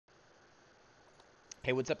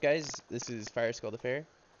Hey, what's up, guys? This is Fire Skull the Fair.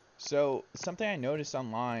 So, something I noticed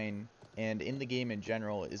online and in the game in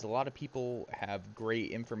general is a lot of people have great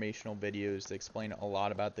informational videos that explain a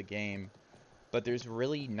lot about the game, but there's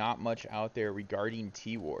really not much out there regarding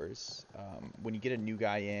T-Wars. When you get a new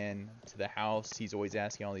guy in to the house, he's always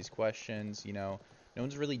asking all these questions. No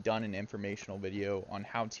one's really done an informational video on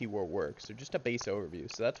how T-War works, or just a base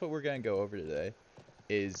overview. So that's what we're going to go over today,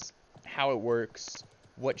 is how it works,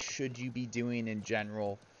 what should you be doing in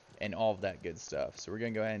general, and all of that good stuff. So we're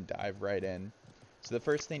going to go ahead and dive right in. So the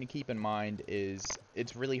first thing to keep in mind is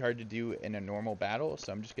it's really hard to do in a normal battle,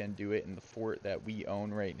 so I'm just going to do it in the fort that we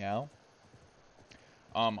own right now.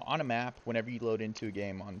 On a map, whenever you load into a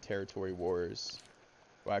game on Territory Wars,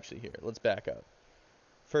 well, actually, here, let's back up.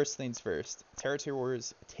 First things first, Territory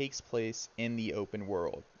Wars takes place in the open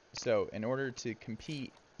world. So in order to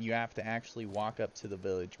compete, you have to actually walk up to the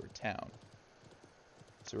village or town.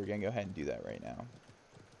 So we're going to go ahead and do that right now.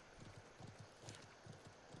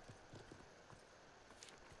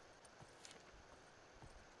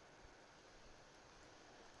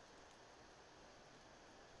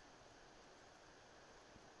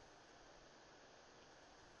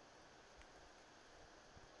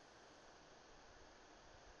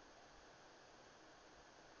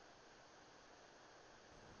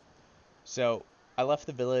 So I left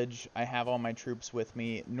the village. I have all my troops with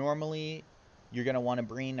me. Normally, you're going to want to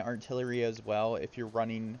bring artillery as well if you're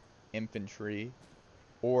running infantry.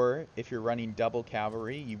 Or if you're running double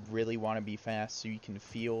cavalry, you really want to be fast so you can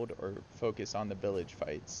field or focus on the village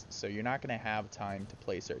fights. So you're not going to have time to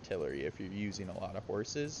place artillery if you're using a lot of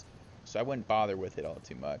horses. So I wouldn't bother with it all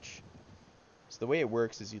too much. So the way it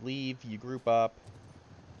works is you leave, you group up,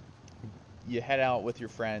 you head out with your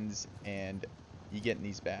friends, and you get in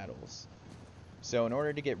these battles. So in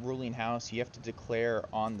order to get ruling house, you have to declare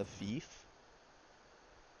on the fief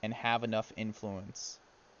and have enough influence.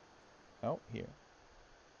 Oh, here.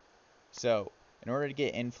 So in order to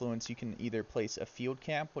get influence, you can either place a field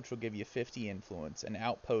camp, which will give you 50 influence, an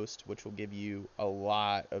outpost, which will give you a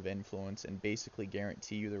lot of influence and basically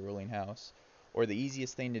guarantee you the ruling house, or the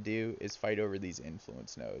easiest thing to do is fight over these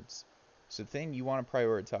influence nodes. So the thing you want to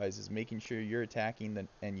prioritize is making sure you're attacking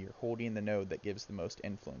and you're holding the node that gives the most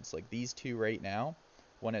influence. Like these two right now,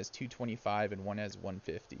 one has 225 and one has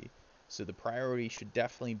 150. So the priority should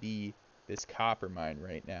definitely be this copper mine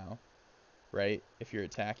right now, right? If you're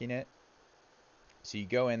attacking it. So you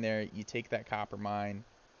go in there, you take that copper mine,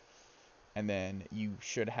 and then you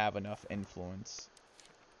should have enough influence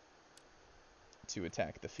to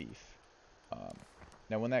attack the fief.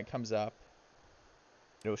 Now when that comes up,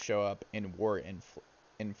 it'll show up in war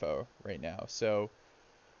info right now. So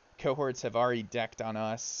cohorts have already decked on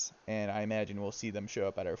us, and I imagine we'll see them show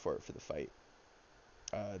up at our fort for the fight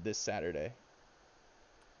this Saturday.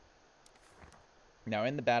 Now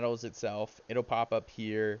in the battles itself, it'll pop up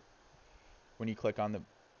here when you click on the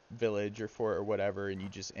village or fort or whatever, and you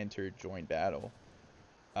just enter join battle.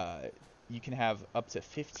 You can have up to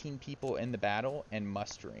 15 people in the battle and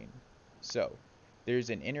mustering. So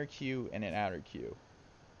there's an inner queue and an outer queue.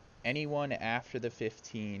 Anyone after the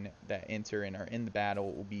 15 that enter and are in the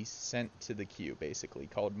battle will be sent to the queue, basically,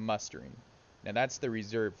 called mustering. Now that's the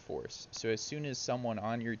reserve force. So as soon as someone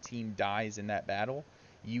on your team dies in that battle,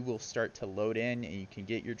 you will start to load in and you can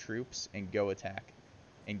get your troops and go attack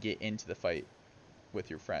and get into the fight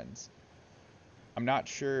with your friends. I'm not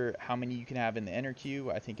sure how many you can have in the inner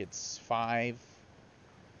queue. I think it's 5.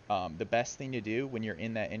 The best thing to do when you're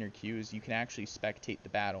in that inner queue is you can actually spectate the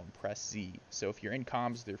battle and press Z. So if you're in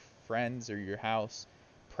comms with your friends or your house,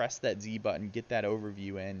 press that Z button, get that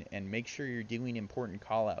overview in, and make sure you're doing important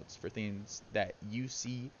callouts for things that you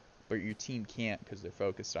see but your team can't because they're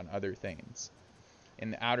focused on other things.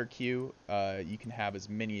 In the outer queue, you can have as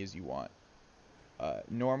many as you want.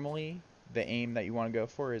 Normally, the aim that you want to go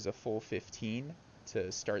for is a full 15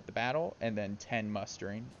 to start the battle, and then 10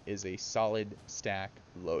 mustering is a solid stack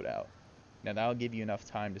loadout. Now that'll give you enough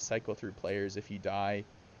time to cycle through players if you die,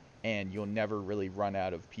 and you'll never really run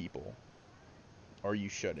out of people. Or you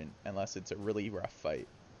shouldn't, unless it's a really rough fight.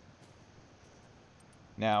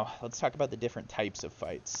 Now, let's talk about the different types of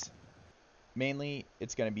fights. Mainly,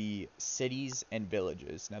 it's going to be cities and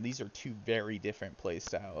villages. Now, these are two very different play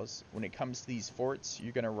styles. When it comes to these forts,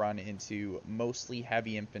 you're going to run into mostly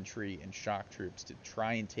heavy infantry and shock troops to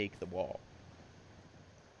try and take the wall.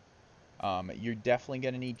 You're definitely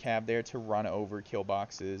going to need cav there to run over kill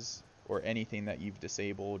boxes or anything that you've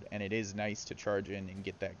disabled, and it is nice to charge in and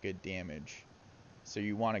get that good damage. So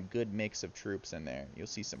you want a good mix of troops in there. You'll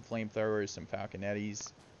see some flamethrowers, some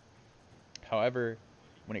falconettis. However,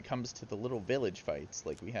 when it comes to the little village fights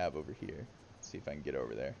like we have over here, let's see if I can get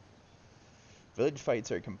over there. Village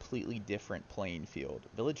fights are a completely different playing field.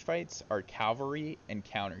 Village fights are cavalry and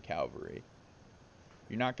counter cavalry.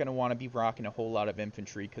 You're not going to want to be rocking a whole lot of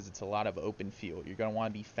infantry because it's a lot of open field. You're going to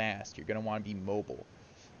want to be fast. You're going to want to be mobile.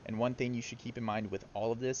 And one thing you should keep in mind with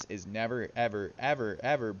all of this is never, ever, ever,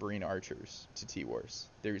 ever bring archers to T-Wars.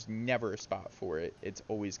 There's never a spot for it. It's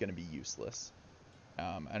always going to be useless.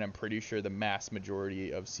 And I'm pretty sure the mass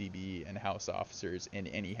majority of CB and house officers in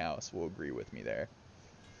any house will agree with me there.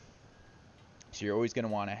 So you're always going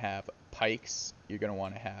to want to have pikes, you're going to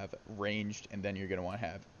want to have ranged, and then you're going to want to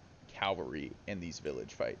have cavalry in these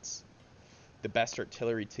village fights. The best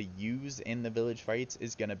artillery to use in the village fights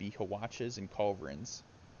is going to be Hwachas and Culverins.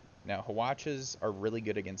 Now, Hwachas are really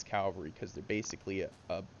good against cavalry because they're basically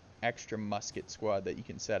a extra musket squad that you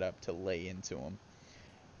can set up to lay into them.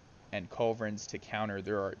 And Culverins to counter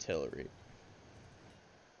their artillery.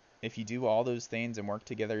 If you do all those things and work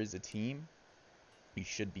together as a team, you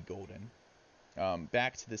should be golden.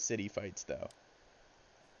 Back to the city fights, though.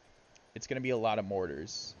 It's going to be a lot of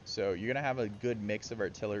mortars. So you're going to have a good mix of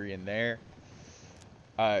artillery in there.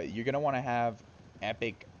 You're going to want to have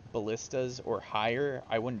epic ballistas or higher.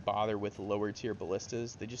 I wouldn't bother with lower tier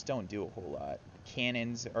ballistas. They just don't do a whole lot.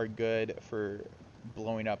 Cannons are good for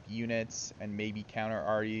blowing up units and maybe counter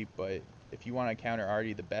arty, but if you want to counter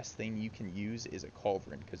arty, the best thing you can use is a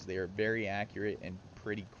culverin because they are very accurate and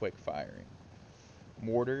pretty quick firing.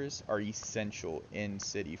 Mortars are essential in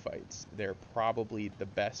city fights. They're probably the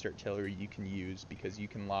best artillery you can use because you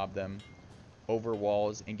can lob them over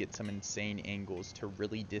walls and get some insane angles to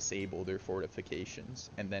really disable their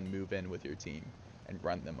fortifications and then move in with your team and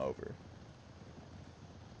run them over.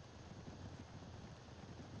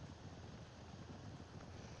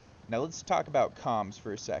 Now let's talk about comms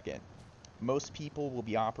for a second. Most people will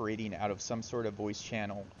be operating out of some sort of voice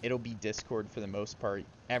channel. It'll be Discord for the most part.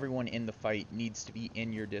 Everyone in the fight needs to be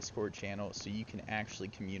in your Discord channel so you can actually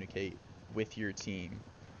communicate with your team.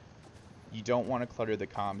 You don't want to clutter the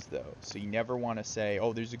comms though. So you never want to say,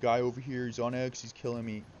 oh, there's a guy over here, he's on X, he's killing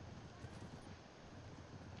me.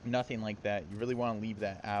 Nothing like that. You really want to leave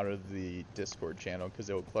that out of the Discord channel because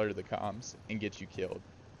it will clutter the comms and get you killed.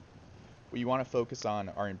 What you want to focus on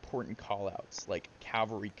are important callouts, like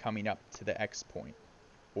cavalry coming up to the X point,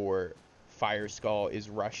 or Fire Skull is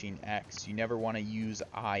rushing X. You never want to use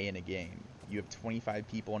I in a game. You have 25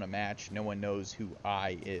 people in a match, no one knows who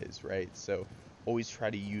I is, right? So always try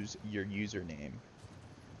to use your username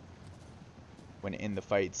when in the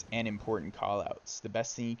fights, and important callouts. The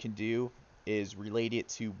best thing you can do is relate it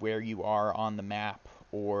to where you are on the map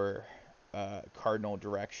or cardinal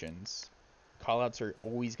directions. Callouts are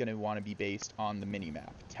always going to want to be based on the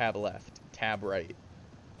minimap. Tab left, tab right,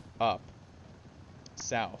 up,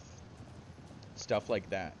 south, stuff like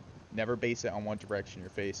that. Never base it on what direction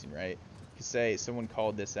you're facing, right? You say someone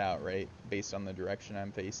called this out, right? Based on the direction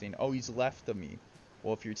I'm facing. Oh, he's left of me.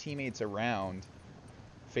 Well, if your teammate's around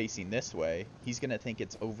facing this way, he's going to think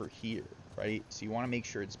it's over here, right? So you want to make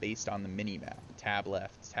sure it's based on the minimap. Tab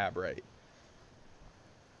left, tab right.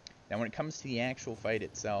 Now when it comes to the actual fight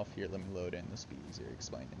itself, here, let me load in, this will be easier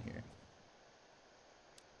explaining here.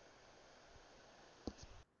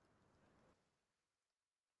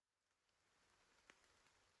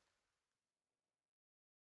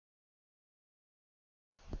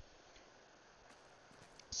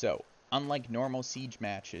 So, unlike normal siege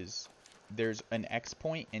matches, there's an X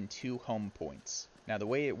point and 2 home points. Now the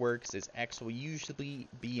way it works is X will usually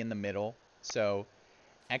be in the middle, so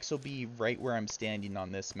X will be right where I'm standing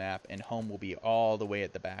on this map, and home will be all the way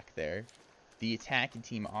at the back there. The attacking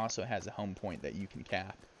team also has a home point that you can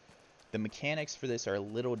cap. The mechanics for this are a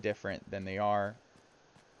little different than they are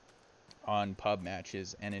on pub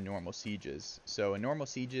matches and in normal sieges. So in normal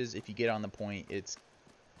sieges, if you get on the point, it's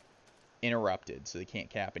interrupted, so they can't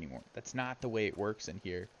cap anymore. That's not the way it works in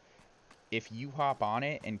here. If you hop on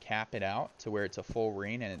it and cap it out to where it's a full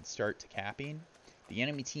ring and it start to capping, the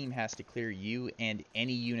enemy team has to clear you and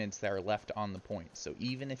any units that are left on the point. So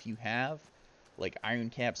even if you have like Iron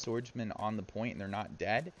Cap swordsmen on the point and they're not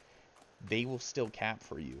dead, they will still cap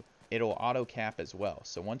for you. It'll auto cap as well.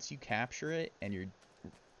 So once you capture it and you're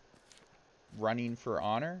running for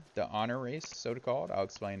honor, the honor race, so to call it, I'll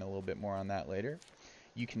explain a little bit more on that later,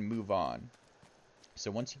 you can move on.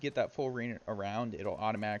 So once you get that full ring around, it'll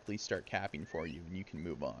automatically start capping for you and you can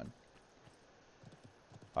move on.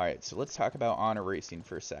 Alright, so let's talk about honor racing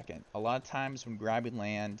for a second. A lot of times when grabbing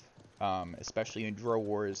land, especially in Draw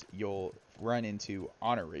Wars, you'll run into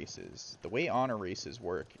honor races. The way honor races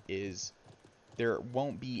work is there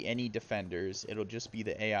won't be any defenders, it'll just be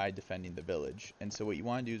the AI defending the village. And so what you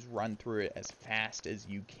want to do is run through it as fast as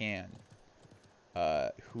you can.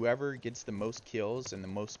 Whoever gets the most kills and the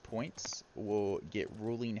most points will get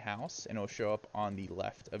ruling house, and it'll show up on the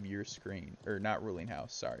left of your screen. Or not ruling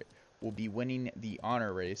house, sorry. Will be winning the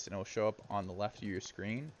honor race, and it'll show up on the left of your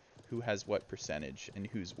screen who has what percentage and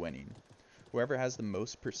who's winning. Whoever has the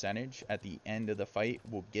most percentage at the end of the fight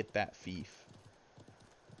will get that fief.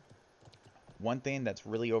 One thing that's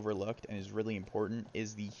really overlooked and is really important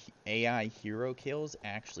is the AI hero kills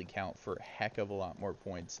actually count for a heck of a lot more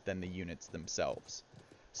points than the units themselves.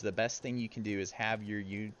 So the best thing you can do is have your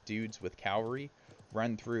dudes with cavalry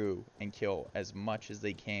run through and kill as much as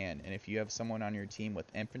they can. And if you have someone on your team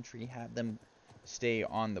with infantry, have them stay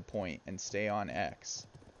on the point and stay on X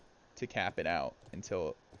to cap it out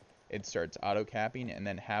until it starts auto capping, and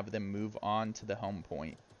then have them move on to the home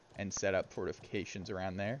point and set up fortifications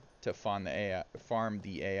around there to farm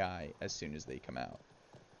the AI as soon as they come out.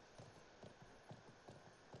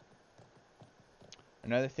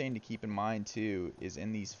 Another thing to keep in mind too is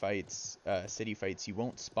in these fights, city fights, you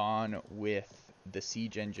won't spawn with the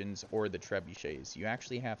siege engines or the trebuchets. You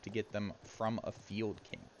actually have to get them from a field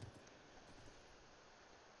camp.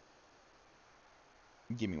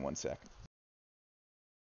 Give me 1 sec.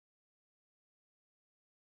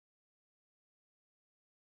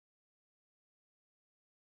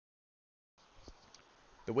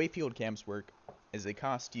 The way field camps work is they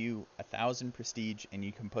cost you 1,000 prestige, and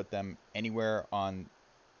you can put them anywhere on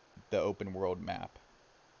the open world map.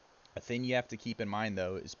 A thing you have to keep in mind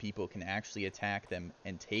though is people can actually attack them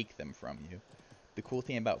and take them from you. The cool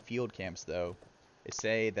thing about field camps though is,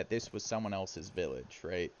 say that this was someone else's village,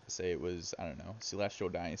 right? Say it was, I don't know, Celestial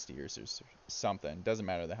Dynasty or something, doesn't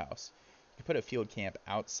matter the house. You put a field camp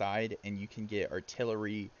outside and you can get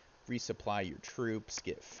artillery, resupply your troops,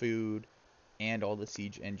 get food, and all the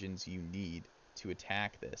siege engines you need to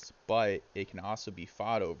attack this. But it can also be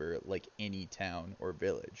fought over like any town or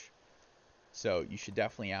village. So you should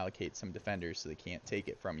definitely allocate some defenders so they can't take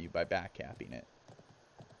it from you by backcapping it.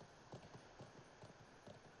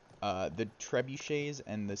 The trebuchets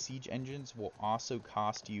and the siege engines will also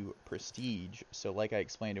cost you prestige. So like I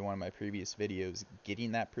explained in one of my previous videos,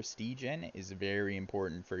 getting that prestige in is very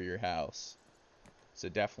important for your house. So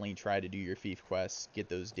definitely try to do your fief quests, get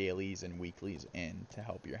those dailies and weeklies in to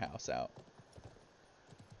help your house out.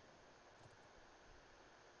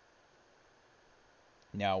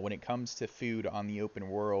 Now, when it comes to food on the open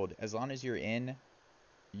world, as long as you're in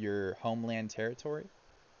your homeland territory,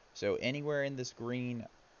 so anywhere in this green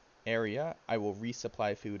area, I will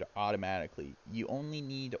resupply food automatically. You only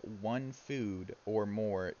need 1 food or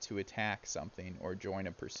more to attack something or join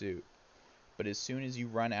a pursuit. But as soon as you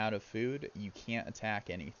run out of food, you can't attack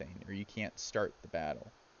anything, or you can't start the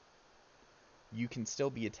battle. You can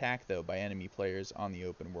still be attacked though by enemy players on the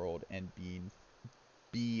open world and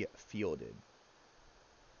be fielded.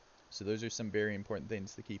 So those are some very important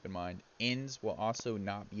things to keep in mind. Inns will also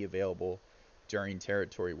not be available during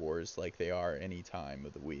territory wars like they are any time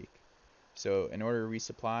of the week. So in order to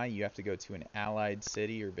resupply, you have to go to an allied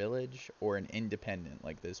city or village, or an independent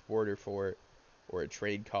like this border fort or a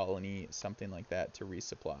trade colony, something like that, to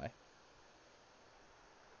resupply.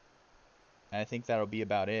 And I think that'll be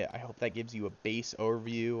about it. I hope that gives you a base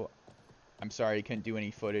overview. I'm sorry I couldn't do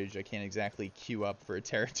any footage. I can't exactly queue up for a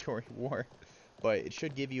territory war. But it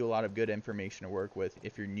should give you a lot of good information to work with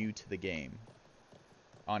if you're new to the game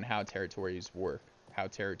on how territories work, how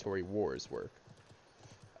territory wars work.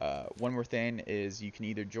 One more thing is you can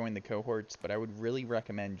either join the cohorts, but I would really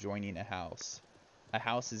recommend joining a house. A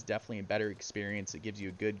house is definitely a better experience. It gives you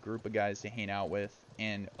a good group of guys to hang out with,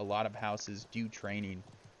 and a lot of houses do training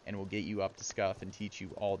and will get you up to scuff and teach you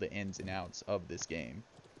all the ins and outs of this game.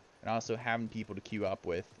 And also having people to queue up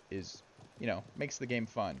with is, makes the game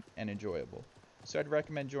fun and enjoyable. So I'd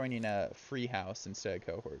recommend joining a free house instead of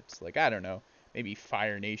cohorts. Like, I don't know, maybe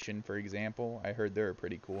Fire Nation, for example. I heard they're a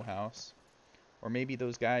pretty cool house. Or maybe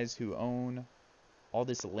those guys who own all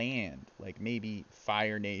this land, like maybe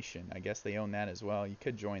Fire Nation. I guess they own that as well. You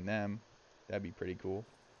could join them. That'd be pretty cool.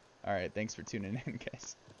 Alright, thanks for tuning in,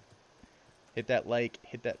 guys. Hit that like,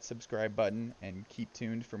 hit that subscribe button, and keep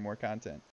tuned for more content.